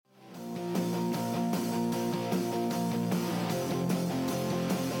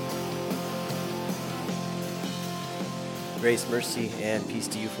Grace, mercy, and peace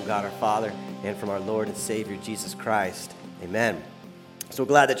to you from God our Father and from our Lord and Savior, Jesus Christ. Amen. So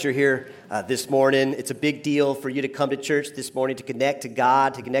glad that you're here this morning. It's a big deal for you to come to church this morning to connect to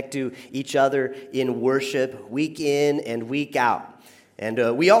God, to connect to each other in worship, week in and week out.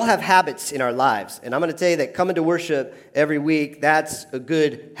 And we all have habits in our lives. And I'm going to tell you that coming to worship every week, that's a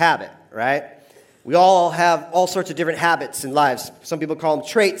good habit, right? We all have all sorts of different habits in lives. Some people call them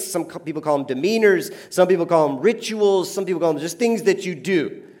traits. Some people call them demeanors. Some people call them rituals. Some people call them just things that you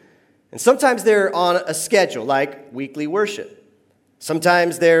do. And sometimes they're on a schedule, like weekly worship.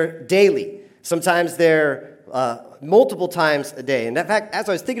 Sometimes they're daily. Sometimes they're multiple times a day. And in fact, as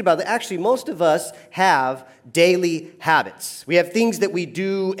I was thinking about it, actually most of us have daily habits. We have things that we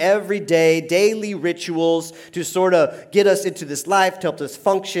do every day, daily rituals to sort of get us into this life, to help us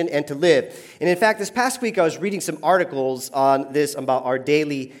function and to live. And in fact, this past week I was reading some articles on this about our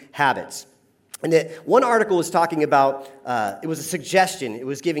daily habits. And one article was talking about, it was a suggestion. It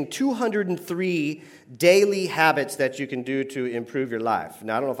was giving 203 daily habits that you can do to improve your life.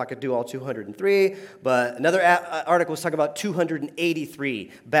 Now, I don't know if I could do all 203, but another article was talking about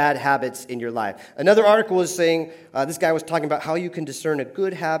 283 bad habits in your life. Another article was saying, this guy was talking about how you can discern a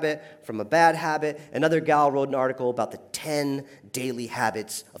good habit from a bad habit. Another gal wrote an article about the 10 daily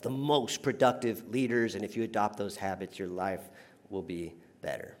habits of the most productive leaders, and if you adopt those habits, your life will be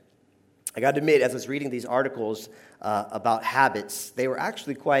better. I got to admit, as I was reading these articles about habits, they were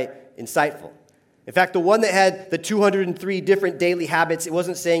actually quite insightful. In fact, the one that had the 203 different daily habits, it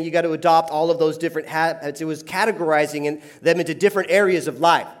wasn't saying you got to adopt all of those different habits. It was categorizing them into different areas of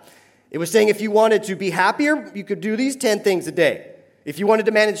life. It was saying if you wanted to be happier, you could do these 10 things a day. If you wanted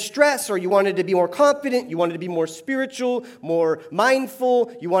to manage stress, or you wanted to be more confident, you wanted to be more spiritual, more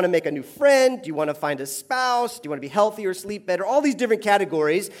mindful, you want to make a new friend, you want to find a spouse, do you want to be healthy or sleep better, all these different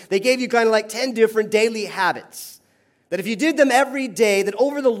categories, they gave you kind of like 10 different daily habits. That if you did them every day, that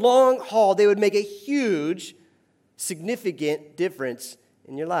over the long haul, they would make a huge, significant difference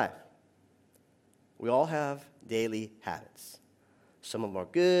in your life. We all have daily habits. Some of them are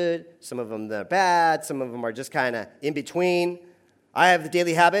good, some of them are bad, some of them are just kind of in between. I have the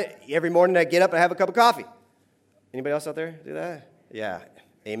daily habit, every morning I get up and I have a cup of coffee. Anybody else out there do that? Yeah,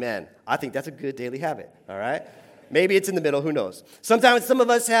 amen. I think that's a good daily habit, all right? Maybe it's in the middle, who knows? Sometimes some of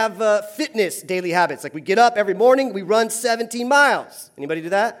us have fitness daily habits, like we get up every morning, we run 17 miles. Anybody do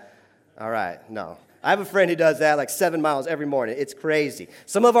that? All right, no. I have a friend who does that, like 7 miles every morning. It's crazy.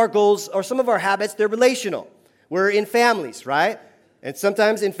 Some of our goals, or some of our habits, they're relational. We're in families, right? And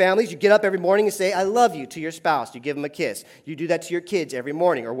sometimes in families, you get up every morning and say, I love you to your spouse. You give them a kiss. You do that to your kids every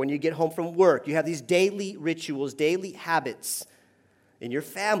morning. Or when you get home from work, you have these daily rituals, daily habits in your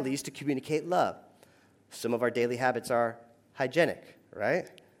families to communicate love. Some of our daily habits are hygienic, right?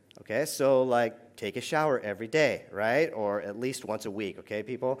 Okay, so like take a shower every day, right? Or at least once a week, okay,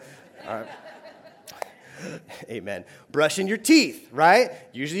 people? Amen. Brushing your teeth, right?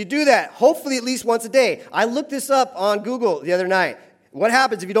 Usually you do that, hopefully at least once a day. I looked this up on Google the other night. What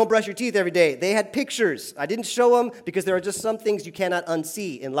happens if you don't brush your teeth every day? They had pictures. I didn't show them because there are just some things you cannot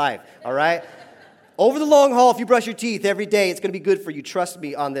unsee in life, all right? Over the long haul, if you brush your teeth every day, it's going to be good for you. Trust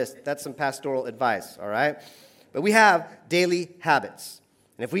me on this. That's some pastoral advice, all right? But we have daily habits.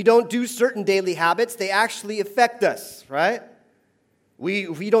 And if we don't do certain daily habits, they actually affect us, right?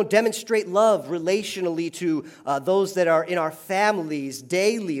 If we don't demonstrate love relationally to those that are in our families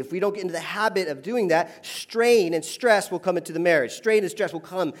daily, if we don't get into the habit of doing that, strain and stress will come into the marriage. Strain and stress will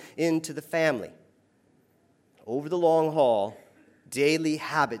come into the family. Over the long haul, daily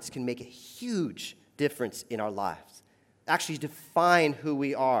habits can make a huge difference in our lives. Actually define who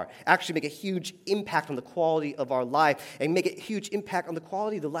we are. Actually make a huge impact on the quality of our life and make a huge impact on the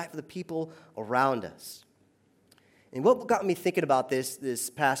quality of the life of the people around us. And what got me thinking about this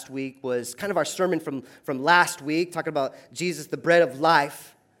past week was kind of our sermon from last week, talking about Jesus, the bread of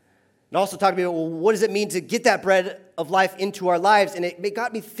life, and also talking about, well, what does it mean to get that bread of life into our lives? And it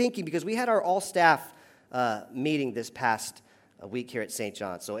got me thinking because we had our all-staff meeting this past week here at St.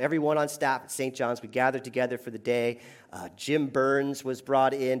 John's. So everyone on staff at St. John's, we gathered together for the day. Jim Burns was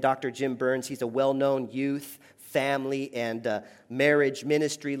brought in, Dr. Jim Burns. He's a well-known youth, family, and marriage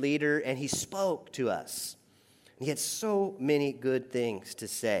ministry leader, and he spoke to us. He had so many good things to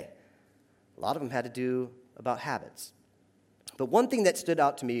say. A lot of them had to do about habits. But one thing that stood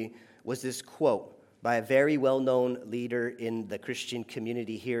out to me was this quote by a very well-known leader in the Christian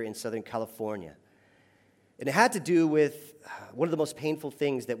community here in Southern California. And it had to do with one of the most painful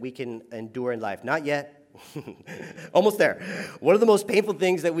things that we can endure in life. Not yet. Almost there. One of the most painful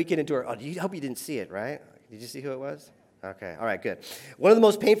things that we can endure. Oh, I hope you didn't see it, right? Did you see who it was? Okay. All right, good. One of the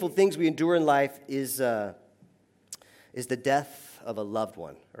most painful things we endure in life is is the death of a loved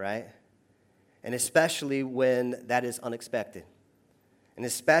one, right? And especially when that is unexpected. And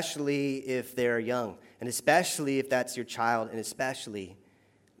especially if they're young. And especially if that's your child. And especially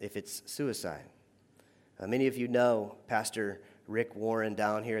if it's suicide. Many of you know Pastor Rick Warren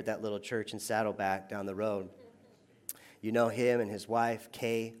down here at that little church in Saddleback down the road. You know him and his wife,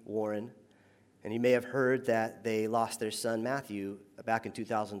 Kay Warren. And you may have heard that they lost their son, Matthew, back in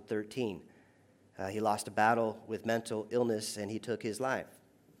 2013. He lost a battle with mental illness, and he took his life.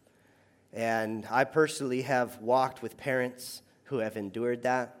 And I personally have walked with parents who have endured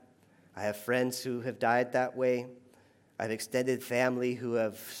that. I have friends who have died that way. I have extended family who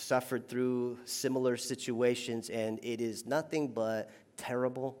have suffered through similar situations, and it is nothing but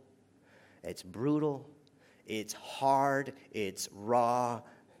terrible. It's brutal. It's hard. It's raw.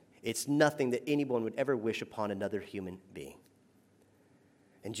 It's nothing that anyone would ever wish upon another human being.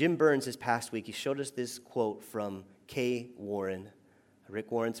 And Jim Burns this past week, he showed us this quote from Kay Warren,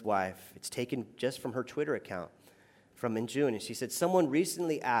 Rick Warren's wife. It's taken just from her Twitter account from in June. And she said, "Someone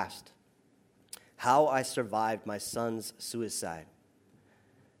recently asked how I survived my son's suicide.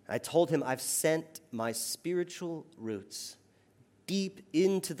 I told him I've sent my spiritual roots deep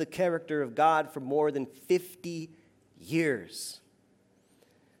into the character of God for more than 50 years.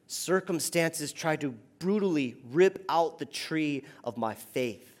 Circumstances tried to brutally rip out the tree of my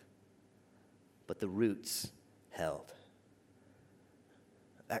faith, but the roots held."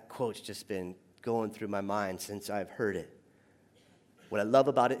 That quote's just been going through my mind since I've heard it. What I love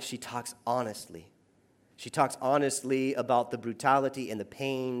about it, she talks honestly. She talks honestly about the brutality and the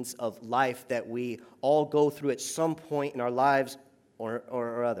pains of life that we all go through at some point in our lives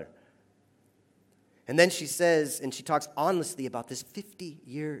or other. And then she says, and she talks honestly about this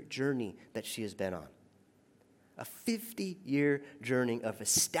 50-year journey that she has been on. A 50-year journey of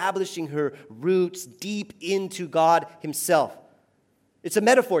establishing her roots deep into God himself. It's a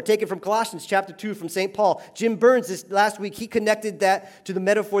metaphor taken from Colossians chapter 2 from St. Paul. Jim Burns, this last week, he connected that to the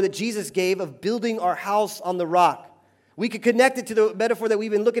metaphor that Jesus gave of building our house on the rock. We could connect it to the metaphor that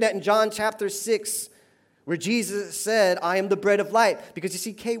we've been looking at in John chapter 6, where Jesus said, "I am the bread of life." Because you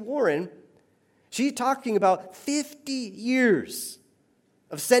see, Kay Warren, she's talking about 50 years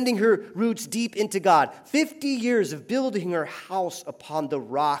of sending her roots deep into God. 50 years of building her house upon the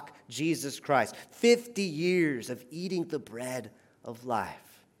rock, Jesus Christ. 50 years of eating the bread of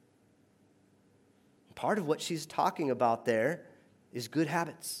life. Part of what she's talking about there is good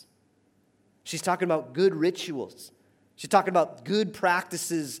habits. She's talking about good rituals. She's talking about good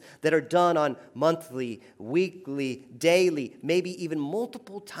practices that are done on monthly, weekly, daily, maybe even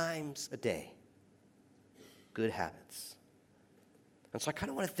multiple times a day. Good habits. And so I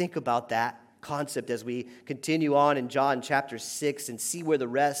kind of want to think about that concept as we continue on in John chapter 6 and see where the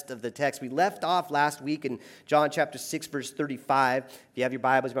rest of the text. We left off last week in John chapter 6, verse 35. If you have your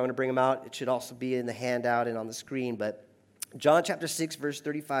Bibles, you might want to bring them out. It should also be in the handout and on the screen. But John chapter 6, verse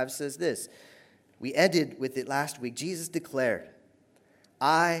 35 says this. We ended with it last week. Jesus declared,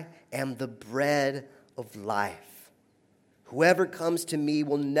 "I am the bread of life. Whoever comes to me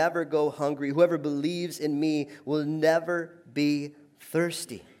will never go hungry. Whoever believes in me will never be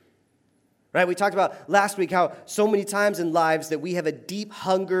thirsty." Right? We talked about last week how so many times in lives that we have a deep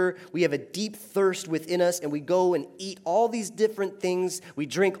hunger, we have a deep thirst within us, and we go and eat all these different things, we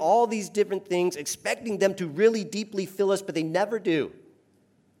drink all these different things, expecting them to really deeply fill us, but they never do.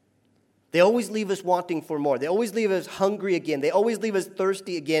 They always leave us wanting for more. They always leave us hungry again. They always leave us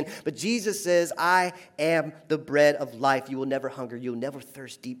thirsty again. But Jesus says, "I am the bread of life. You will never hunger. You will never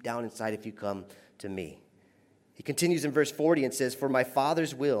thirst deep down inside if you come to me." He continues in verse 40 and says, "For my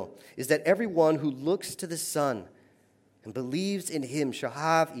Father's will is that everyone who looks to the Son and believes in him shall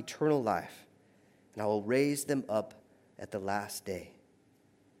have eternal life, and I will raise them up at the last day."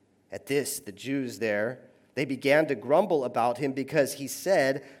 At this, the Jews there, they began to grumble about him because he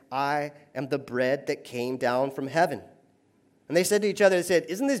said, "I am the bread that came down from heaven." And they said to each other, they said,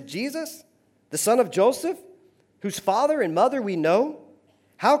 "Isn't this Jesus, the son of Joseph, whose father and mother we know?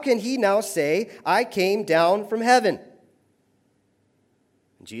 How can he now say, 'I came down from heaven'?"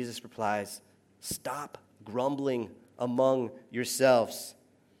 And Jesus replies, "Stop grumbling among yourselves."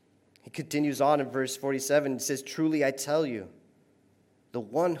 He continues on in verse 47. He says, "Truly I tell you, the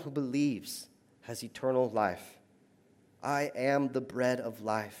one who believes has eternal life. I am the bread of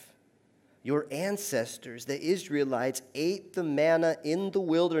life. Your ancestors, the Israelites, ate the manna in the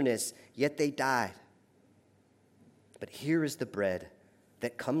wilderness, yet they died. But here is the bread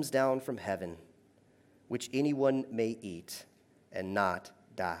that comes down from heaven, which anyone may eat and not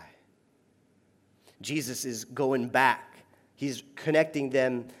die." Jesus is going back. He's connecting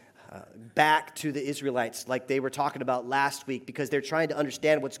them back to the Israelites like they were talking about last week, because they're trying to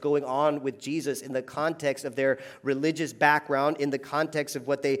understand what's going on with Jesus in the context of their religious background, in the context of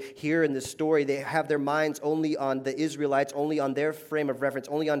what they hear in the story. They have their minds only on the Israelites, only on their frame of reference,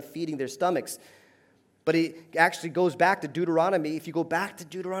 only on feeding their stomachs. But it actually goes back to Deuteronomy. If you go back to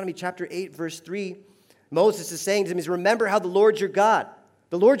Deuteronomy chapter 8, verse 3, Moses is saying to them, remember how the Lord your God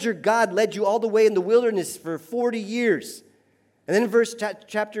led you all the way in the wilderness for 40 years. And then in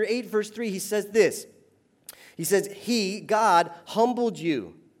chapter 8, verse 3, he says this. He says, God, humbled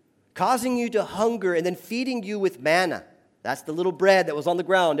you, causing you to hunger, and then feeding you with manna. That's the little bread that was on the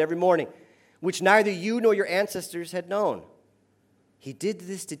ground every morning, which neither you nor your ancestors had known. He did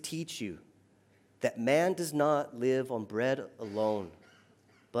this to teach you that man does not live on bread alone,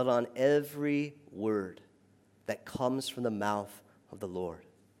 but on every word that comes from the mouth of the Lord.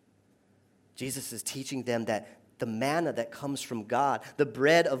 Jesus is teaching them that the manna that comes from God, the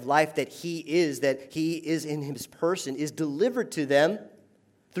bread of life that he is in his person, is delivered to them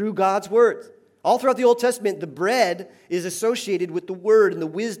through God's word. All throughout the Old Testament, the bread is associated with the word and the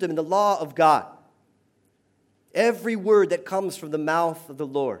wisdom and the law of God. Every word that comes from the mouth of the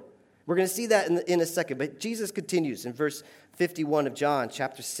Lord. We're going to see that in a second, but Jesus continues in verse 51 of John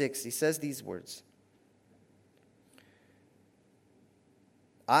chapter 6. He says these words.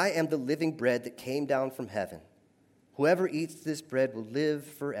 I am the living bread that came down from heaven. Whoever eats this bread will live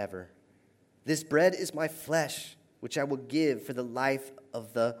forever. This bread is my flesh, which I will give for the life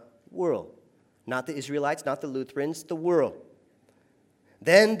of the world. Not the Israelites, not the Lutherans, the world.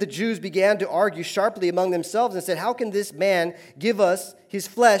 Then the Jews began to argue sharply among themselves and said, how can this man give us his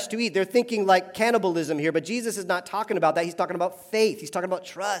flesh to eat? They're thinking like cannibalism here, but Jesus is not talking about that. He's talking about faith. He's talking about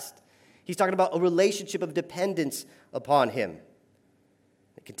trust. He's talking about a relationship of dependence upon him.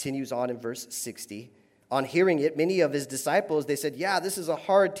 It continues on in verse 60. On hearing it, many of his disciples, they said, yeah, this is a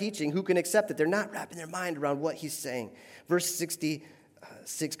hard teaching. Who can accept it? They're not wrapping their mind around what he's saying. Verse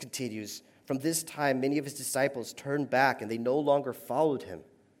 66 continues. From this time, many of his disciples turned back, and they no longer followed him.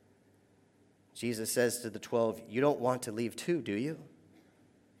 Jesus says to the 12, you don't want to leave too, do you?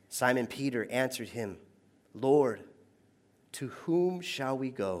 Simon Peter answered him, Lord, to whom shall we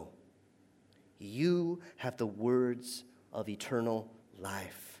go? You have the words of eternal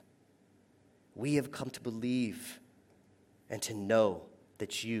life. We have come to believe and to know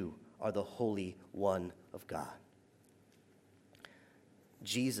that you are the Holy One of God.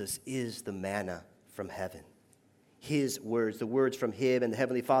 Jesus is the manna from heaven. His words, the words from him and the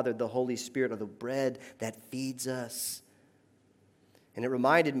Heavenly Father, the Holy Spirit, are the bread that feeds us. And it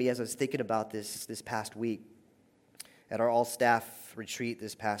reminded me as I was thinking about this past week, at our all-staff retreat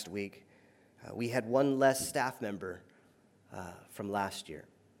this past week, we had one less staff member from last year.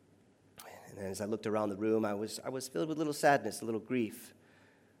 And as I looked around the room, I was filled with a little sadness, a little grief.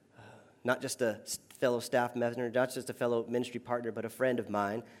 Not just a fellow staff member, not just a fellow ministry partner, but a friend of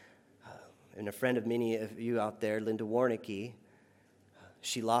mine, and a friend of many of you out there, Linda Warnicki.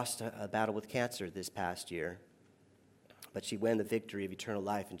 She lost a battle with cancer this past year, but she won the victory of eternal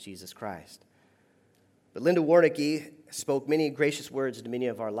life in Jesus Christ. But Linda Warnicki spoke many gracious words into many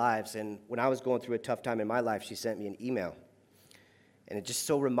of our lives, and when I was going through a tough time in my life, she sent me an email. And it just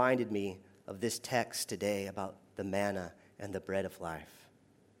so reminded me of this text today about the manna and the bread of life.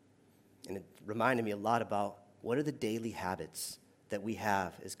 And it reminded me a lot about what are the daily habits that we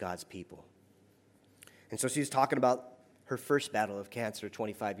have as God's people. And so she was talking about her first battle of cancer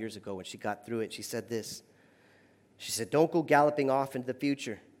 25 years ago. When she got through it, she said this. She said, don't go galloping off into the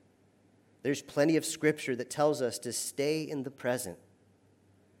future. There's plenty of scripture that tells us to stay in the present.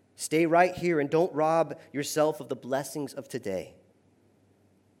 Stay right here and don't rob yourself of the blessings of today.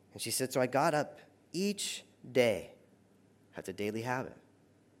 And she said, so I got up each day. That's a daily habit.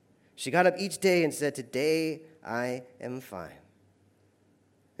 She got up each day and said, today I am fine.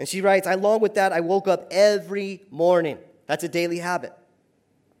 And she writes, along with that, I woke up every morning. That's a daily habit.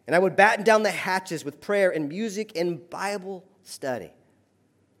 And I would batten down the hatches with prayer and music and Bible study.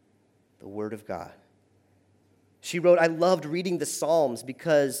 The Word of God. She wrote, I loved reading the Psalms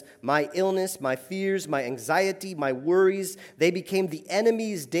because my illness, my fears, my anxiety, my worries, they became the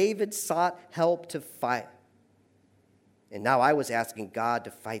enemies David sought help to fight. And now I was asking God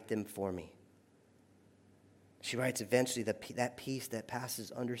to fight them for me. She writes, eventually that peace that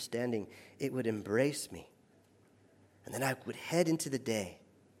passes understanding, it would embrace me. And then I would head into the day.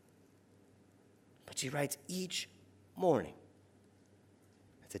 But she writes, each morning,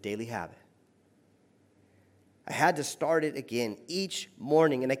 it's a daily habit. I had to start it again each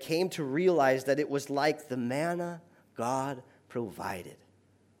morning, and I came to realize that it was like the manna God provided.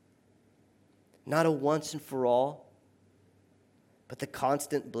 Not a once and for all, but the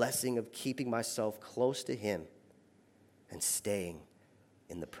constant blessing of keeping myself close to him and staying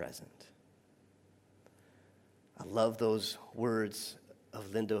in the present. I love those words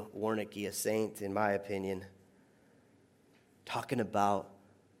of Linda Warnicki, a saint, in my opinion, talking about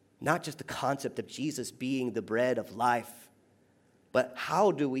not just the concept of Jesus being the bread of life, but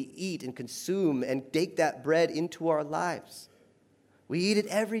how do we eat and consume and take that bread into our lives? We eat it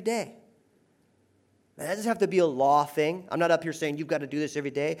every day. That doesn't have to be a law thing. I'm not up here saying you've got to do this every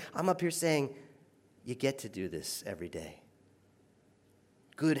day. I'm up here saying you get to do this every day.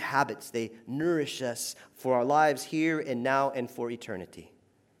 Good habits, they nourish us for our lives here and now and for eternity.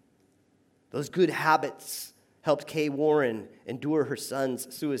 Those good habits helped Kay Warren endure her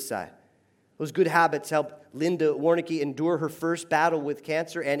son's suicide. Those good habits helped Linda Warnicki endure her first battle with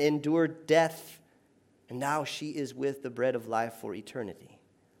cancer and endure death. And now she is with the bread of life for eternity.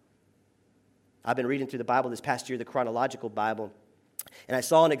 I've been reading through the Bible this past year, the chronological Bible, and I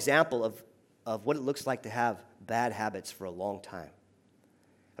saw an example of what it looks like to have bad habits for a long time.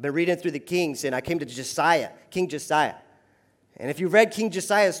 I've been reading through the Kings, and I came to Josiah, King Josiah. And if you've read King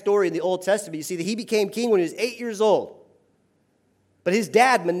Josiah's story in the Old Testament, you see that he became king when he was 8 years old. But his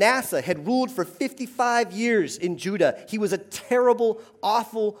dad, Manasseh, had ruled for 55 years in Judah. He was a terrible,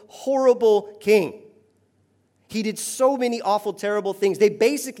 awful, horrible king. He did so many awful, terrible things. They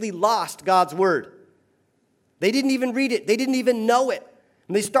basically lost God's word. They didn't even read it. They didn't even know it.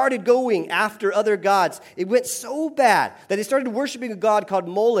 And they started going after other gods. It went so bad that they started worshiping a god called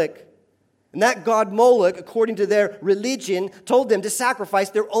Moloch. And that god Moloch, according to their religion, told them to sacrifice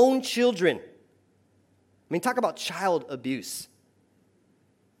their own children. I mean, talk about child abuse.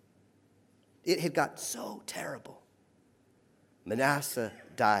 It had got so terrible. Manasseh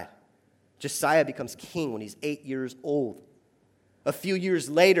died. Josiah becomes king when he's 8 years old. A few years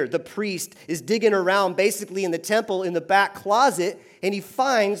later, the priest is digging around basically in the temple in the back closet, and he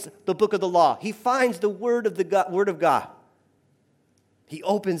finds the book of the law. He finds the word of God. He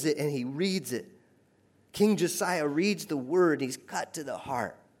opens it and he reads it. King Josiah reads the word, and he's cut to the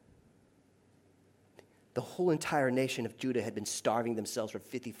heart. The whole entire nation of Judah had been starving themselves for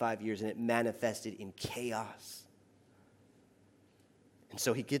 55 years, and it manifested in chaos. And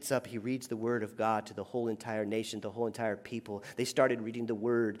so he gets up, he reads the word of God to the whole entire nation, the whole entire people. They started reading the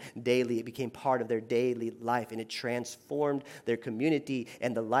word daily. It became part of their daily life, and it transformed their community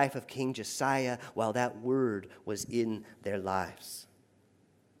and the life of King Josiah while that word was in their lives.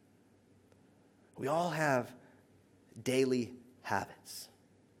 We all have daily habits.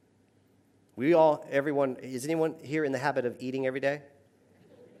 Is anyone here in the habit of eating every day?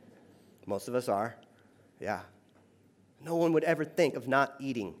 Most of us are, yeah. No one would ever think of not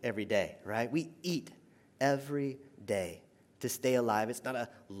eating every day, right? We eat every day to stay alive. It's not a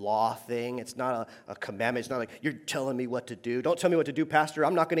law thing. It's not a commandment. It's not like, you're telling me what to do. Don't tell me what to do, Pastor.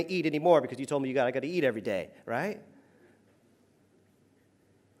 I'm not going to eat anymore because you told me I got to eat every day, right?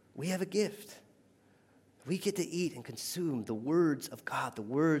 We have a gift. We get to eat and consume the words of God, the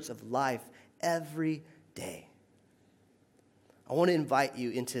words of life every day. I want to invite you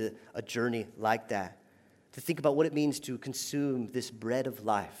into a journey like that, to think about what it means to consume this bread of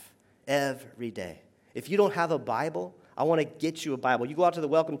life every day. If you don't have a Bible, I want to get you a Bible. You go out to the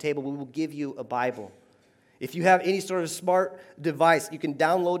welcome table, we will give you a Bible. If you have any sort of smart device, you can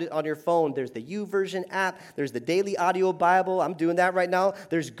download it on your phone. There's the YouVersion app. There's the Daily Audio Bible. I'm doing that right now.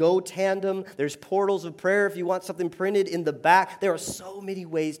 There's Go Tandem. There's Portals of Prayer if you want something printed in the back. There are so many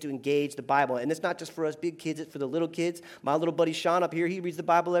ways to engage the Bible. And it's not just for us big kids. It's for the little kids. My little buddy Sean up here, he reads the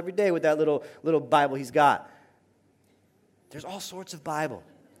Bible every day with that little Bible he's got. There's all sorts of Bible.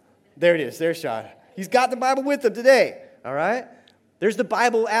 There it is. There's Sean. He's got the Bible with him today. All right? There's the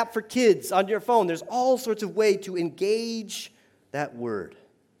Bible app for kids on your phone. There's all sorts of ways to engage that word,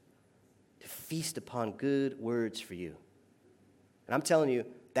 to feast upon good words for you. And I'm telling you,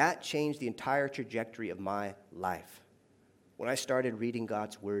 that changed the entire trajectory of my life when I started reading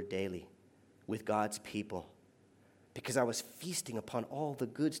God's word daily with God's people, because I was feasting upon all the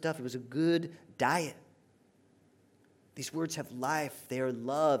good stuff. It was a good diet. These words have life, they are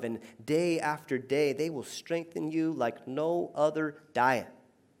love, and day after day, they will strengthen you like no other diet.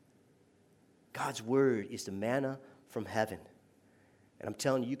 God's word is the manna from heaven. And I'm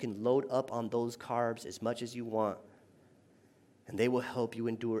telling you, you can load up on those carbs as much as you want, and they will help you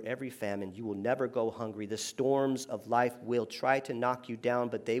endure every famine. You will never go hungry. The storms of life will try to knock you down,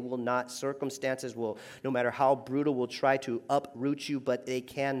 but they will not. Circumstances will, no matter how brutal, will try to uproot you, but they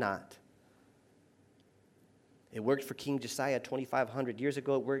cannot. It worked for King Josiah 2,500 years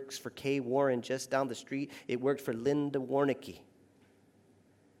ago. It works for Kay Warren just down the street. It worked for Linda Warnicki.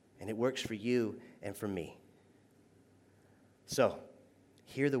 And it works for you and for me. So,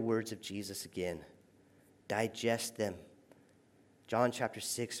 Hear the words of Jesus again. Digest them. John chapter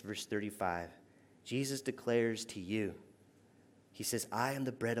 6, verse 35. Jesus declares to you, he says, I am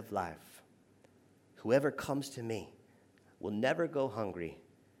the bread of life. Whoever comes to me will never go hungry.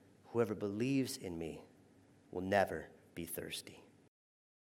 Whoever believes in me will never be thirsty.